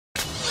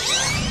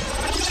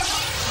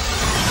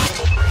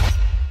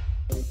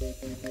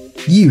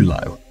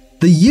ULO.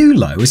 The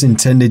ULO is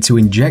intended to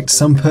inject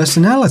some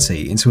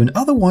personality into an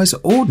otherwise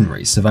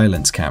ordinary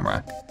surveillance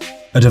camera.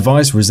 A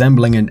device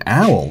resembling an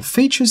owl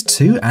features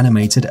two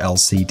animated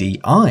LCD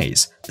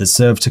eyes that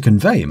serve to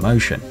convey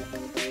emotion.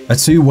 A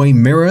two-way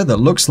mirror that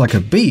looks like a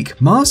beak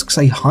masks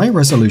a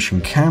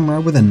high-resolution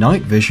camera with a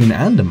night vision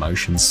and a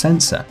motion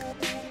sensor.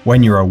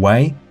 When you're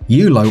away,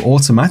 ULO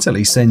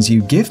automatically sends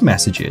you GIF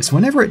messages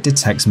whenever it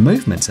detects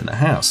movement in the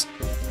house.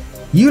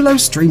 ULO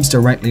streams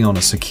directly on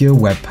a secure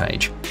web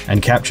page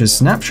and captures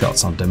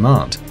snapshots on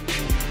demand.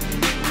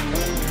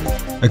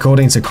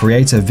 According to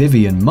creator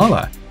Vivian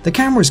Muller, the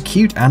camera's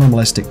cute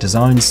animalistic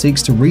design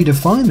seeks to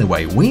redefine the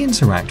way we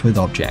interact with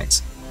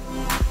objects.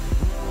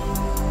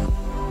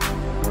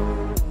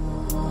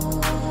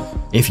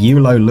 If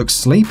ULO looks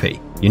sleepy,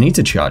 you need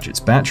to charge its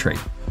battery.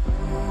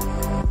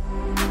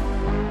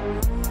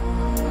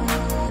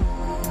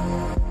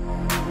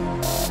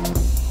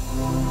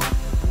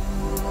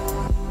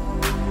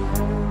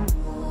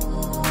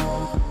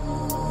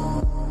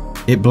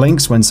 It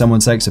blinks when someone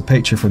takes a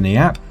picture from the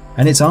app,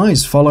 and its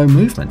eyes follow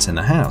movement in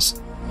the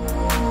house.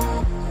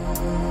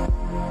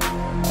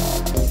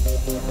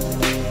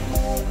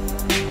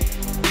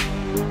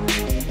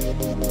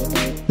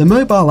 The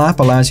mobile app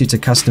allows you to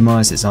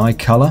customize its eye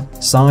color,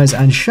 size,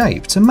 and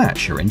shape to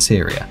match your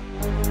interior.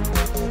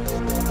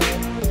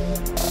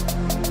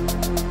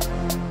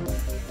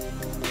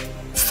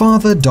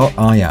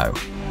 Father.io.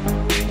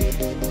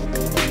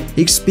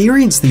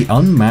 Experience the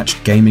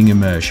unmatched gaming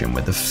immersion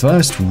with the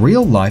first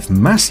real-life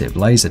massive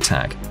laser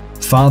tag.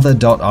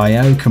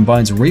 Father.io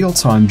combines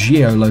real-time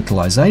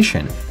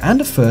geolocalization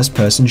and a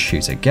first-person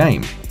shooter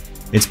game.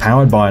 It's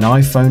powered by an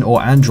iPhone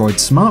or Android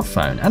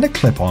smartphone and a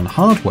clip-on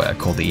hardware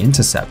called the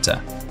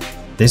Interceptor.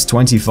 This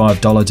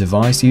 $25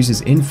 device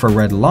uses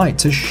infrared light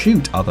to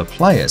shoot other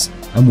players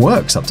and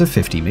works up to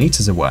 50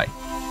 meters away.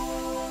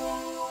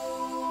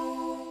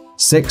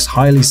 6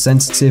 highly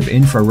sensitive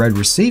infrared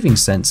receiving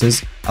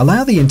sensors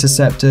allow the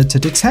Interceptor to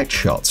detect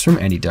shots from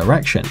any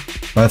direction,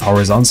 both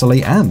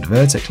horizontally and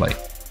vertically.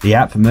 The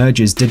app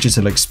merges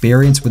digital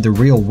experience with the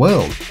real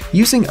world,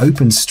 using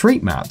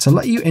OpenStreetMap to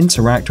let you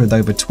interact with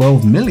over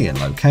 12 million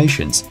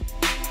locations.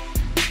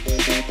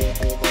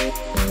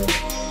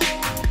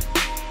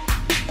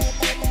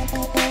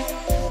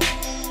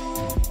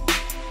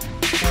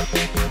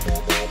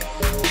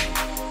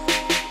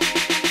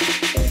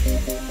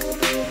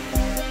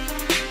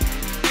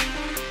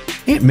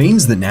 It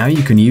means that now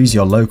you can use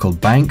your local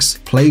banks,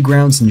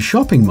 playgrounds, and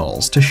shopping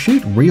malls to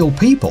shoot real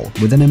people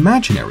with an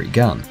imaginary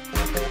gun.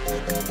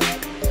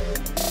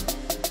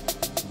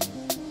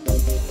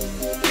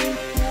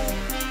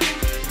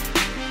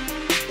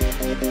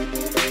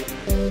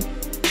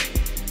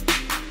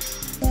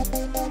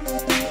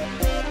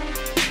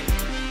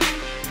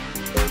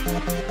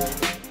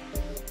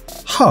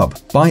 Hub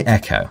by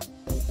Echo.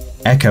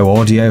 Echo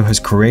Audio has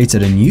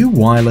created a new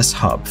wireless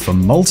hub for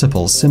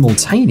multiple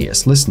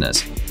simultaneous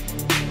listeners.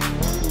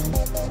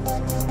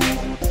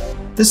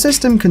 The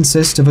system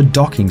consists of a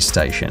docking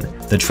station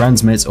that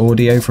transmits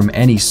audio from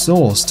any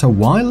source to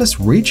wireless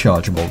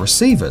rechargeable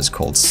receivers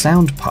called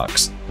sound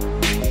pucks.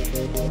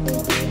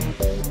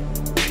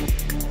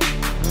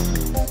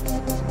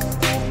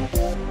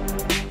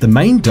 The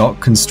main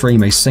dock can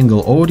stream a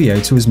single audio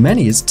to as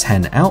many as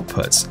 10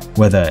 outputs,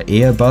 whether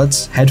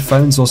earbuds,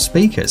 headphones, or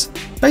speakers,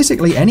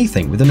 basically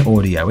anything with an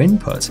audio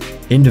input.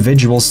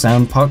 Individual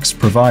sound pucks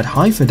provide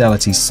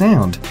high-fidelity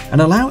sound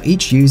and allow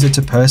each user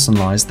to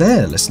personalize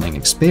their listening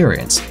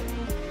experience.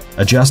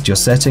 Adjust your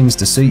settings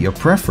to suit your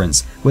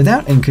preference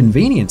without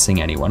inconveniencing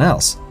anyone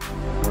else.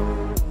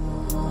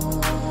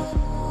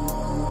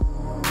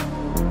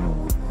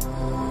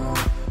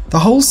 The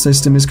whole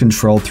system is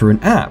controlled through an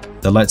app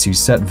that lets you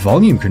set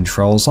volume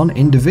controls on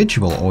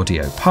individual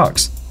audio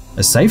pucks,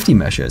 a safety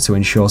measure to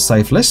ensure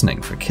safe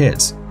listening for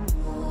kids.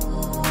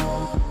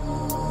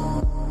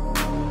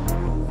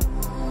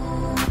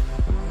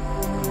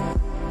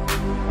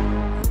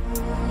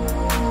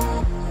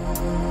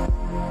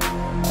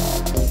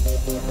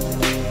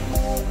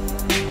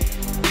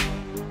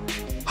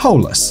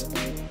 Holus.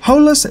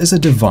 Holus is a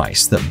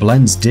device that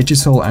blends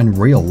digital and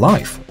real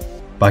life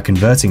by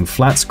converting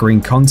flat-screen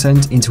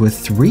content into a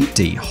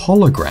 3D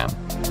hologram.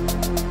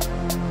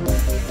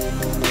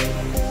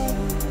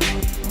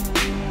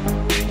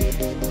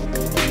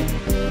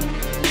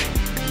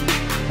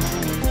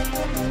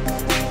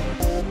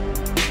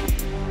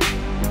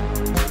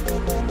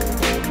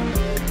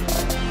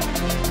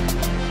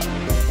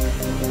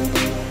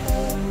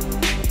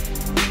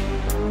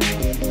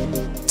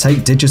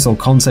 Take digital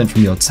content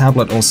from your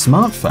tablet or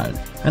smartphone,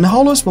 and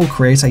Holus will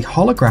create a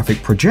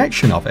holographic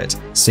projection of it,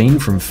 seen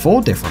from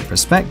 4 different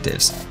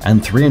perspectives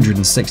and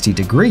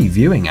 360-degree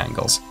viewing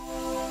angles.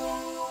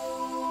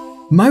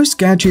 Most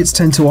gadgets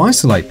tend to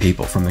isolate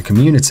people from the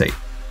community.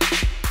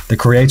 The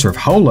creator of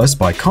Holus,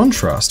 by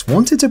contrast,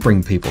 wanted to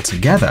bring people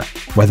together,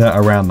 whether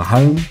around the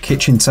home,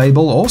 kitchen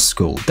table, or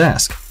school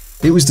desk.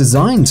 It was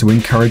designed to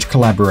encourage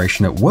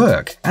collaboration at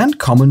work and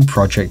common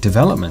project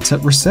development at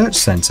research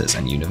centers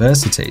and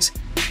universities.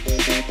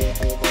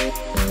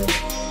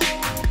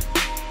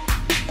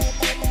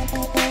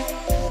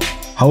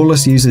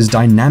 Holus uses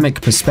dynamic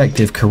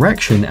perspective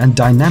correction and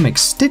dynamic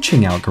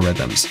stitching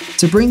algorithms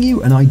to bring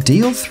you an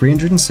ideal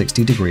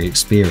 360-degree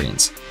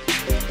experience.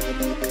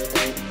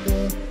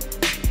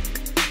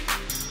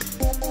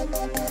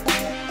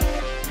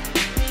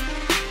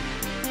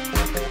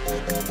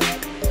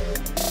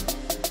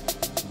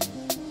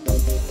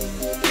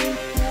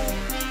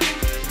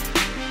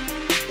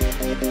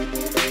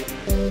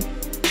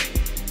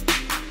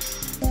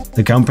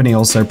 The company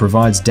also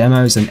provides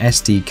demos and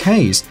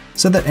SDKs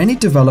so that any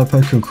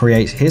developer can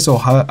create his or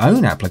her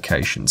own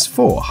applications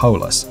for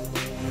Holus.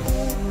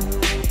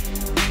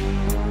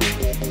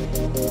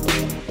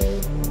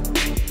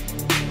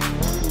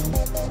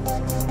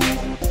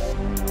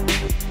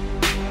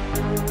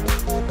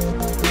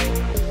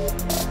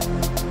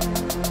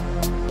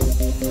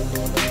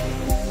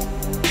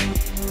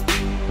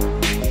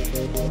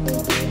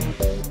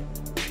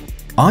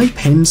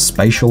 iPin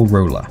Spatial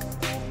Ruler.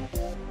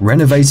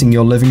 Renovating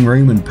your living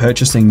room and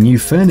purchasing new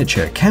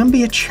furniture can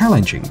be a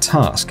challenging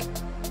task,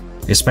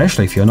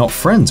 especially if you're not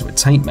friends with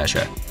tape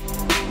measure.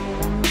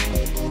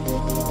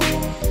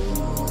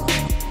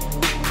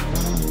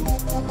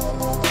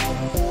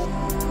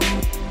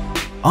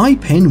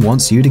 iPin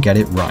wants you to get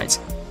it right,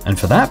 and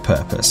for that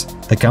purpose,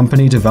 the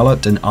company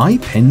developed an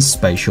iPin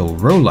Spatial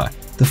Ruler,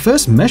 the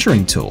first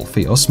measuring tool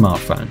for your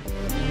smartphone.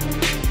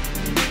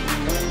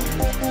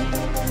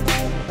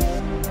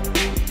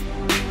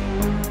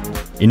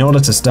 In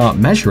order to start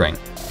measuring,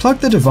 plug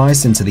the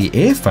device into the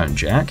earphone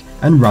jack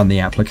and run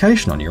the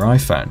application on your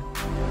iPhone.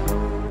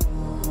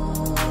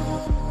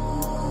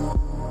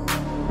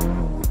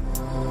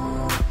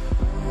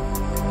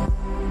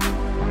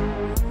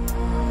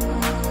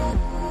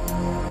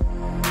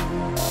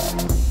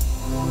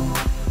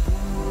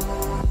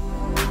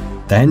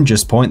 Then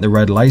just point the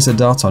red laser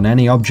dot on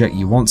any object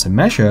you want to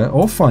measure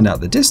or find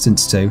out the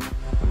distance to,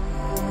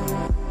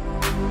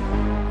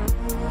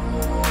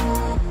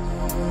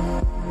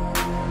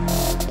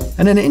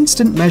 and an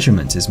instant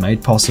measurement is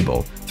made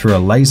possible through a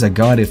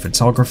laser-guided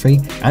photography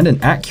and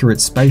an accurate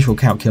spatial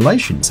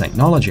calculation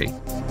technology.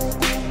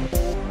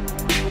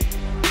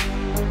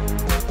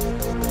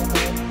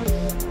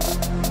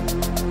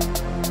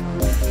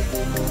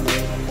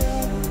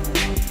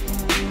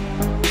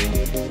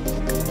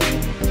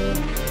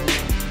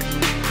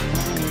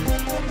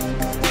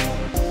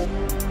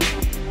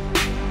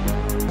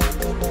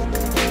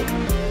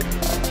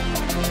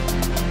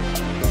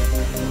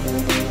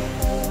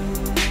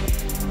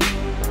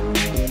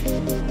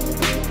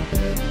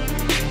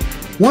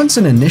 Once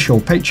an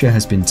initial picture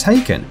has been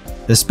taken,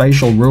 the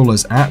Spatial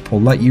Rulers app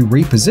will let you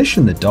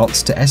reposition the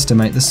dots to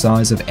estimate the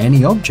size of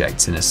any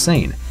objects in a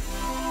scene.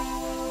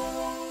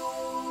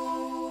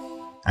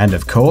 And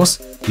of course,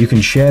 you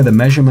can share the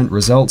measurement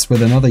results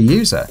with another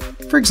user,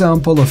 for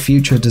example a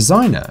future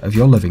designer of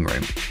your living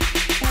room.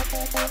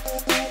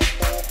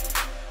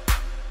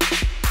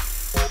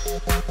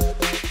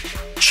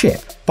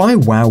 Chip by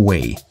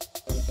Wowee.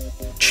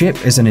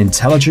 Chip is an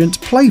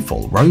intelligent,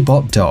 playful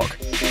robot dog.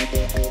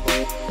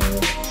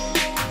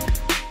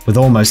 With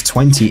almost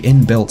 20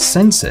 inbuilt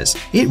sensors,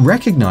 it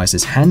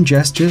recognizes hand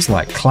gestures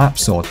like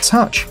claps or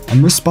touch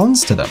and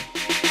responds to them.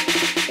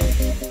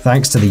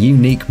 Thanks to the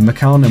unique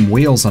mecanum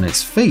wheels on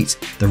its feet,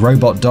 the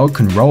robot dog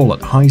can roll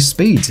at high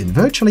speeds in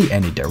virtually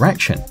any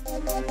direction.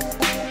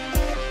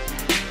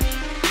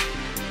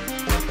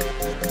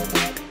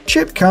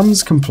 Chip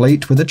comes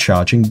complete with a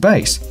charging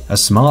base, a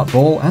smart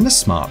ball and a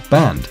smart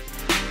band.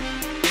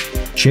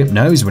 Chip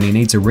knows when he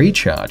needs a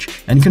recharge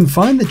and can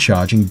find the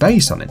charging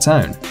base on its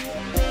own.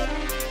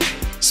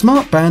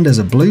 Smart Band is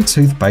a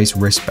Bluetooth-based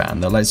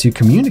wristband that lets you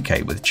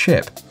communicate with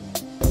Chip.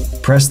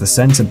 Press the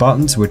center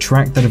button to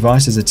attract the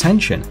device's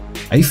attention,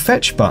 a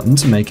fetch button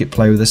to make it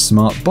play with a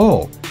smart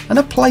ball, and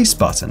a place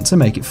button to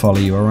make it follow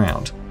you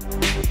around.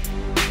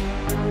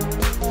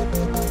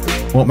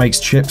 What makes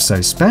Chip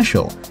so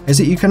special is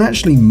that you can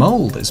actually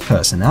mold his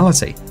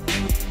personality.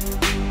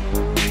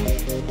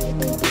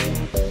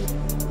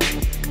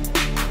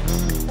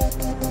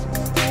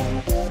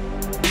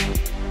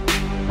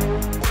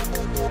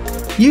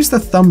 Use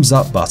the thumbs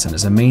up button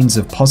as a means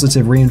of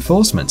positive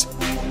reinforcement.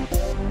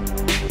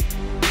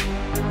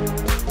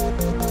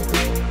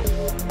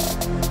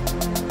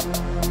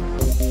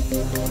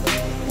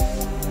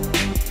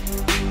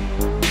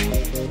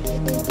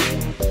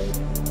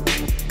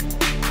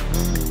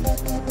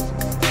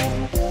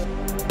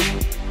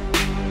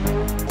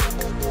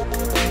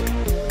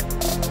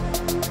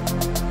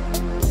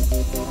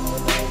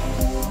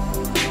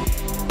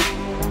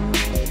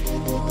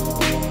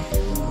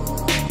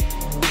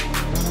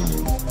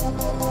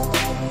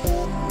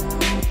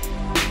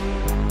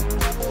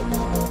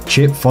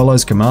 Chip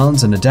follows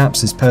commands and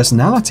adapts his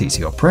personality to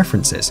your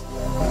preferences.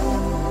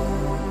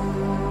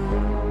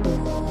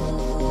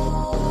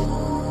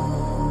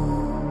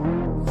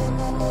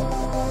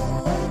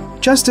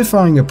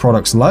 Justifying a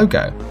product's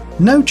logo,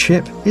 no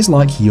chip is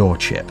like your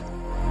chip.